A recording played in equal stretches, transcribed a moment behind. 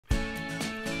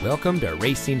Welcome to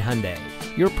Racine Hyundai,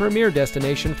 your premier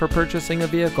destination for purchasing a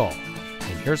vehicle.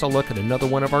 And here's a look at another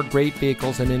one of our great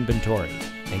vehicles in inventory,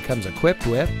 and comes equipped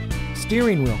with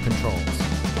steering wheel controls,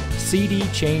 CD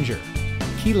changer,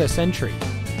 keyless entry,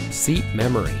 seat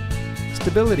memory,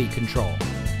 stability control,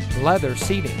 leather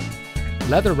seating,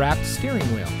 leather-wrapped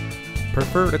steering wheel,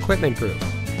 preferred equipment group,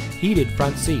 heated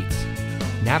front seats,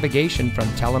 navigation from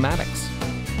telematics,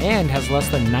 and has less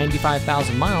than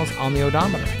 95,000 miles on the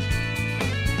odometer.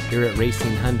 Here at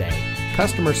Racine Hyundai,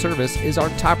 customer service is our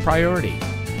top priority.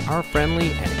 Our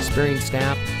friendly and experienced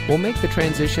staff will make the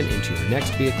transition into your next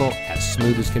vehicle as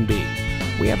smooth as can be.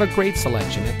 We have a great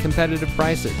selection at competitive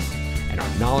prices, and our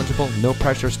knowledgeable,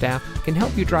 no-pressure staff can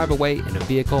help you drive away in a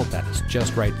vehicle that is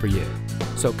just right for you.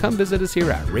 So come visit us here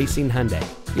at Racine Hyundai.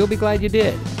 You'll be glad you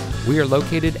did. We are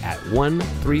located at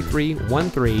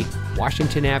 13313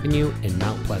 Washington Avenue in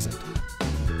Mount Pleasant.